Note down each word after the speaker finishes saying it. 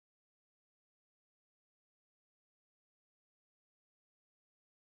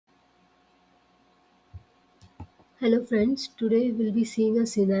Hello friends, today we'll be seeing a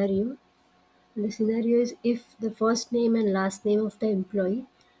scenario. And the scenario is if the first name and last name of the employee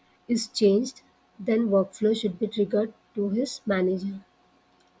is changed, then workflow should be triggered to his manager.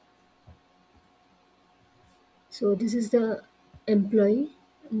 So this is the employee,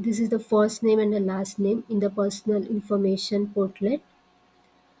 and this is the first name and the last name in the personal information portlet.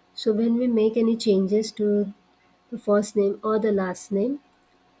 So when we make any changes to the first name or the last name,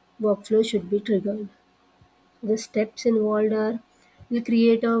 workflow should be triggered. The steps involved are: we'll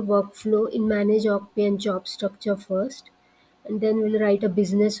create a workflow in manage ocp and job structure first, and then we'll write a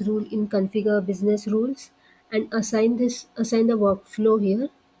business rule in configure business rules and assign the workflow here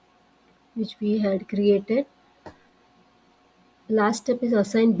which we had created. Last step is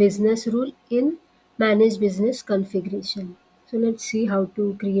assign business rule in manage business configuration. So let's see how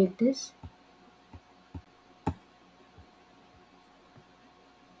to create this.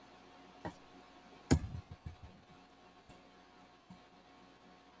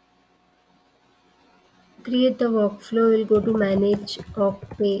 Create the workflow, we'll go to manage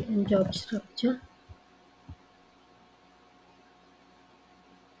ocp and job structure.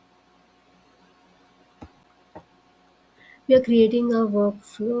 We are creating a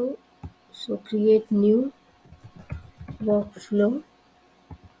workflow, so create new workflow.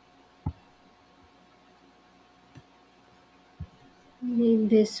 Name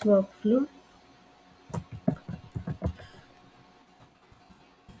this workflow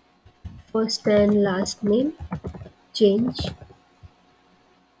first and last name change.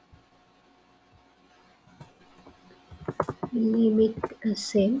 We'll name it as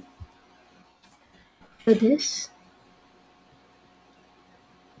same. For this,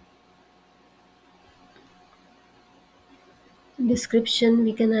 description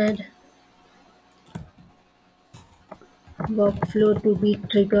we can add workflow to be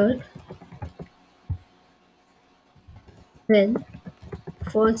triggered when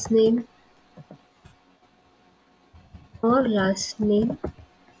first name or last name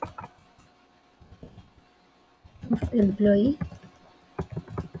of employee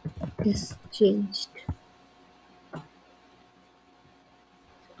is changed.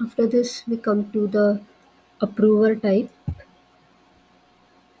 After this, we come to the approver type.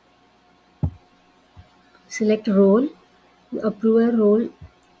 Select role. The approver role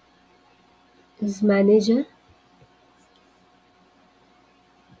is manager.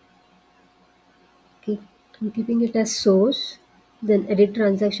 Okay, I'm keeping it as source. Then edit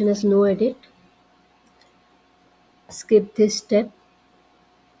transaction as no edit. Skip this step.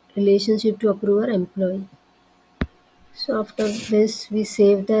 Relationship to approver employee. So after this, we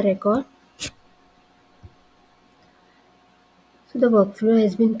save the record. So the workflow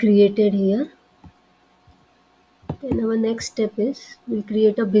has been created here. Then our next step is we'll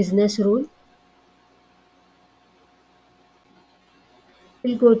create a business rule.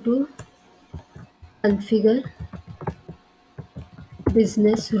 We'll go to configure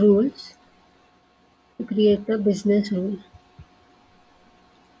business rules to create a business rule.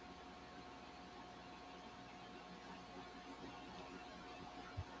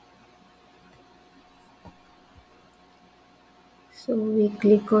 So we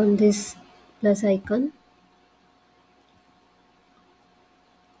click on this plus icon.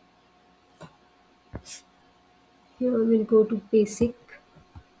 Here we'll go to basic,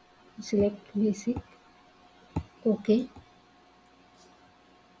 select basic, okay.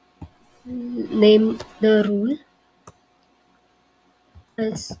 Name the rule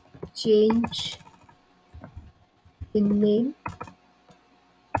as change in name.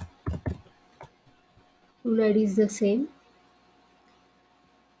 Rule ID is the same.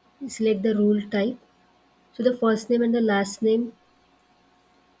 Select the rule type. So the first name and the last name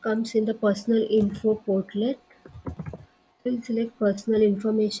comes in the personal info portlet. We'll select personal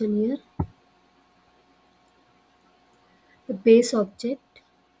information here. The base object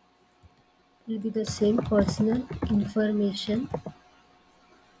will be the same personal information.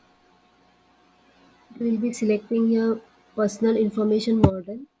 We will be selecting here personal information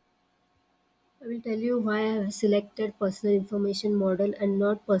model. I will tell you why I have selected personal information model and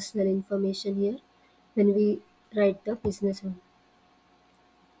not personal information here when we write the business one.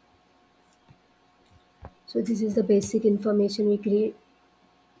 So this is the basic information we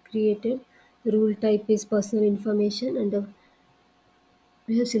created. The rule type is personal information, and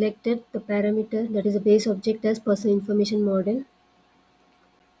we have selected the parameter, that is the base object, as personal information model.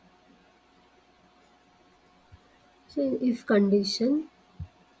 So in if condition,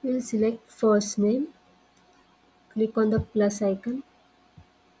 we will select first name, click on the plus icon.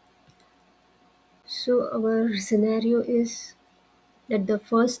 So our scenario is that the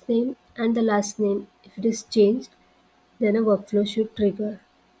first name and the last name, if it is changed, then a workflow should trigger.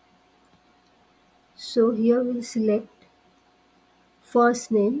 So here we'll select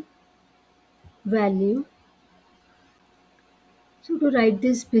first name, value. So to write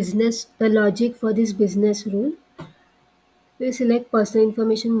this business, the logic for this business rule, we select personal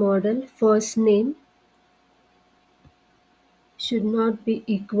information model. First name should not be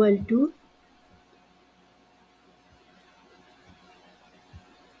equal to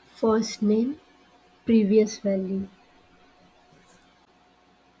first name previous value.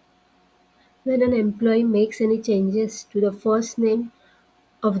 When an employee makes any changes to the first name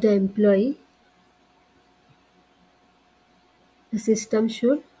of the employee, the system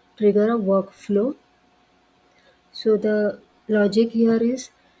should trigger a workflow. So the logic here is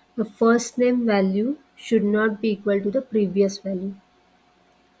the first name value should not be equal to the previous value.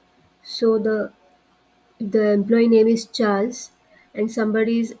 So if the employee name is Charles and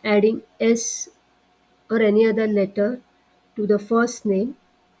somebody is adding S or any other letter to the first name,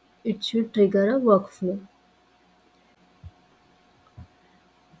 it should trigger a workflow.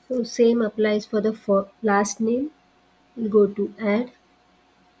 So same applies for the last name. We'll go to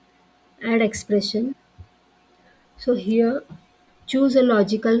add expression. So here choose a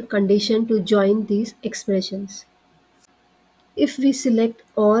logical condition to join these expressions. If we select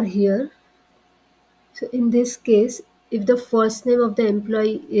or here, so in this case, if the first name of the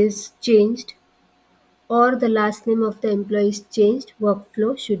employee is changed or the last name of the employee is changed,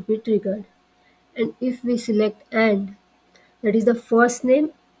 workflow should be triggered. And if we select and, that is the first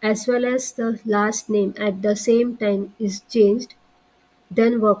name as well as the last name at the same time is changed,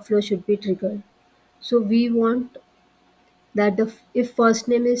 then workflow should be triggered. So we want that if first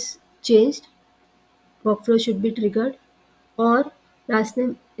name is changed, workflow should be triggered, or last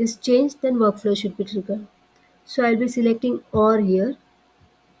name is changed, then workflow should be triggered. So I'll be selecting or here.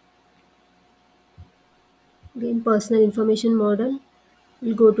 Again, personal information model.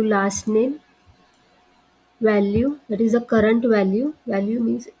 We'll go to last name, value, that is the current value. Value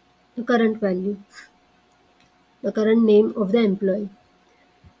means the current value. The current name of the employee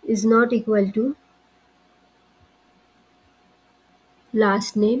is not equal to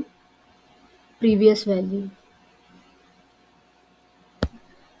last name, previous value.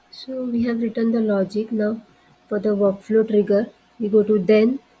 So we have written the logic. Now for the workflow trigger, we go to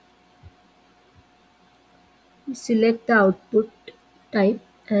then, select the output type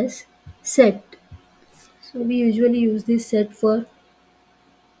as set. So we usually use this set for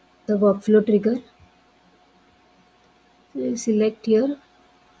the workflow trigger. So we'll select here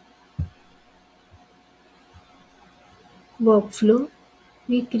workflow.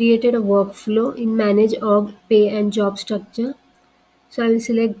 We created a workflow in manage org, pay and job structure. So I will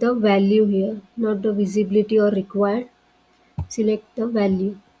select the value here, not the visibility or required. Select the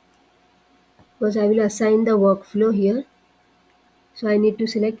value because I will assign the workflow here. So I need to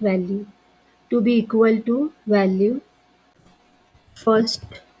select value to be equal to value, first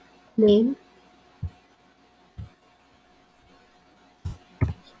name.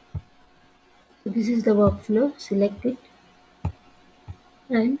 So this is the workflow. Select it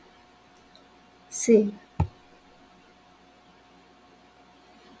and save.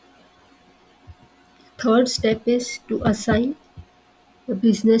 Third step is to assign the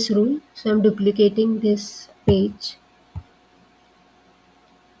business rule. So I'm duplicating this page.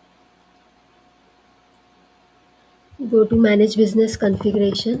 Go to manage business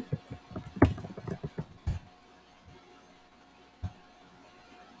configuration.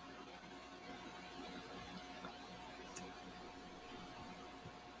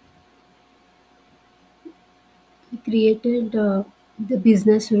 We created the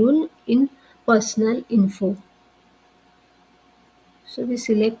business rule in personal info. So we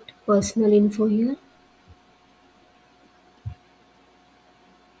select personal info here.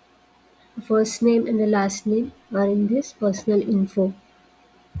 The first name and the last name are in this personal info.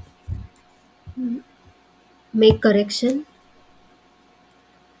 Make correction.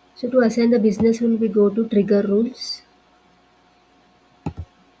 So to assign the business rule, we go to trigger rules.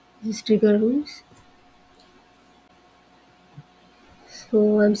 This is trigger rules.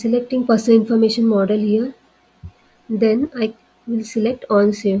 So I'm selecting personal information model here. Then I will select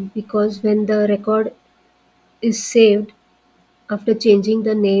on save because when the record is saved after changing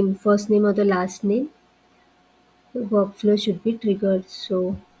the name, first name or the last name, the workflow should be triggered.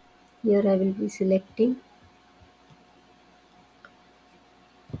 So here I will be selecting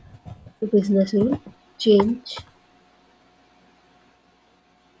the business rule, change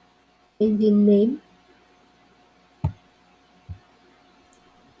in name,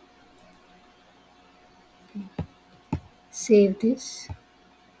 save this.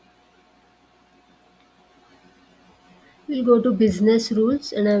 We'll go to business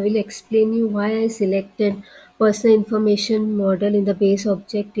rules and I will explain you why I selected personal information model in the base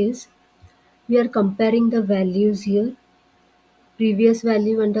object is we are comparing the values here, previous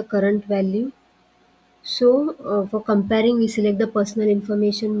value and the current value. So for comparing we select the personal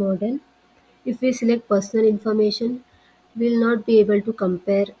information model. If we select personal information, we will not be able to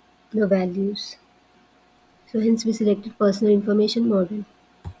compare the values. So hence we selected personal information model.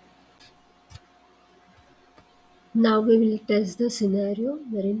 Now we will test the scenario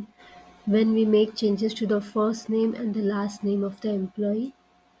wherein when we make changes to the first name and the last name of the employee,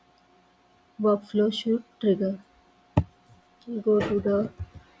 workflow should trigger. We go to the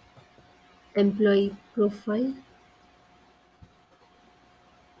employee profile.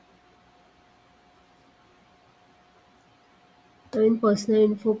 Now in personal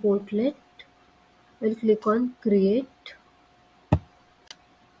info portlet, we'll click on create,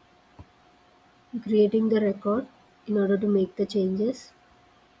 creating the record in order to make the changes.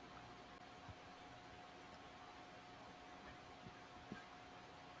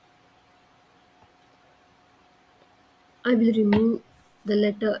 I will remove the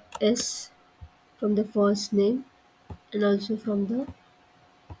letter S from the first name and also from the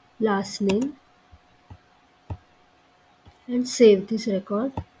last name and save this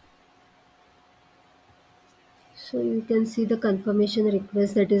record. So you can see the confirmation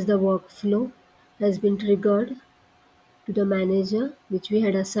request, that is the workflow, has been triggered to the manager which we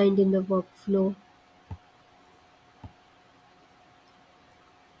had assigned in the workflow.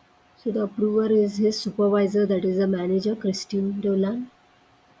 So the approver is his supervisor, that is the manager Christine Dolan.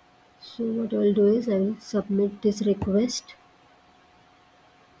 So what I will do is I will submit this request.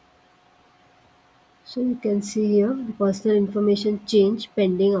 So you can see here the personal information change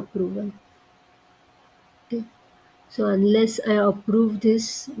pending approval. Okay. So unless I approve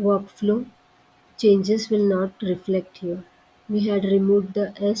this workflow, changes will not reflect here. We had removed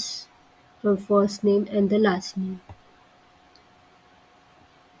the S from first name and the last name.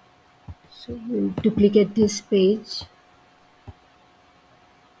 So we'll duplicate this page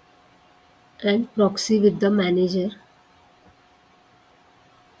and proxy with the manager.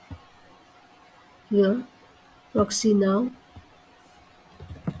 Here, proxy now.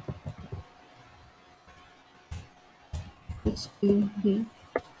 It will be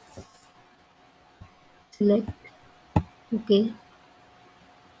select. Okay.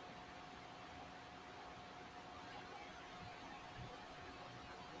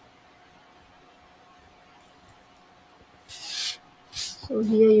 So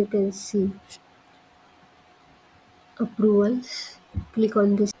here you can see approvals. Click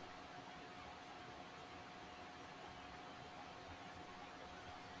on this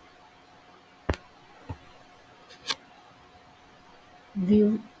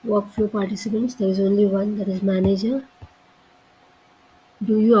view workflow participants. There is only one, that is manager.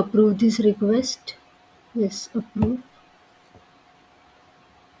 Do you approve this request? Yes, approve.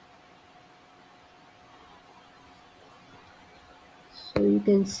 So you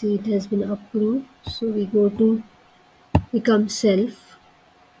can see it has been approved. So we go to become self.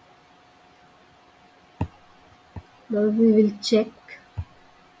 Now we will check.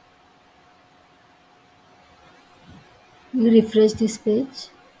 We refresh this page.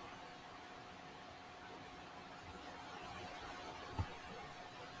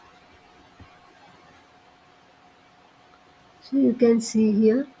 So you can see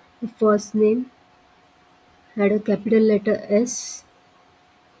here the first name had a capital letter S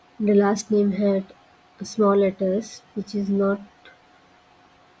and the last name had a small letter s, which is not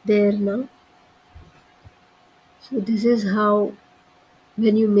there now. So this is how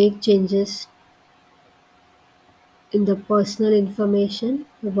when you make changes in the personal information,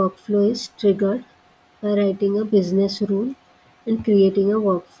 the workflow is triggered by writing a business rule and creating a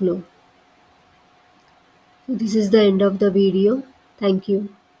workflow. So this is the end of the video. Thank you.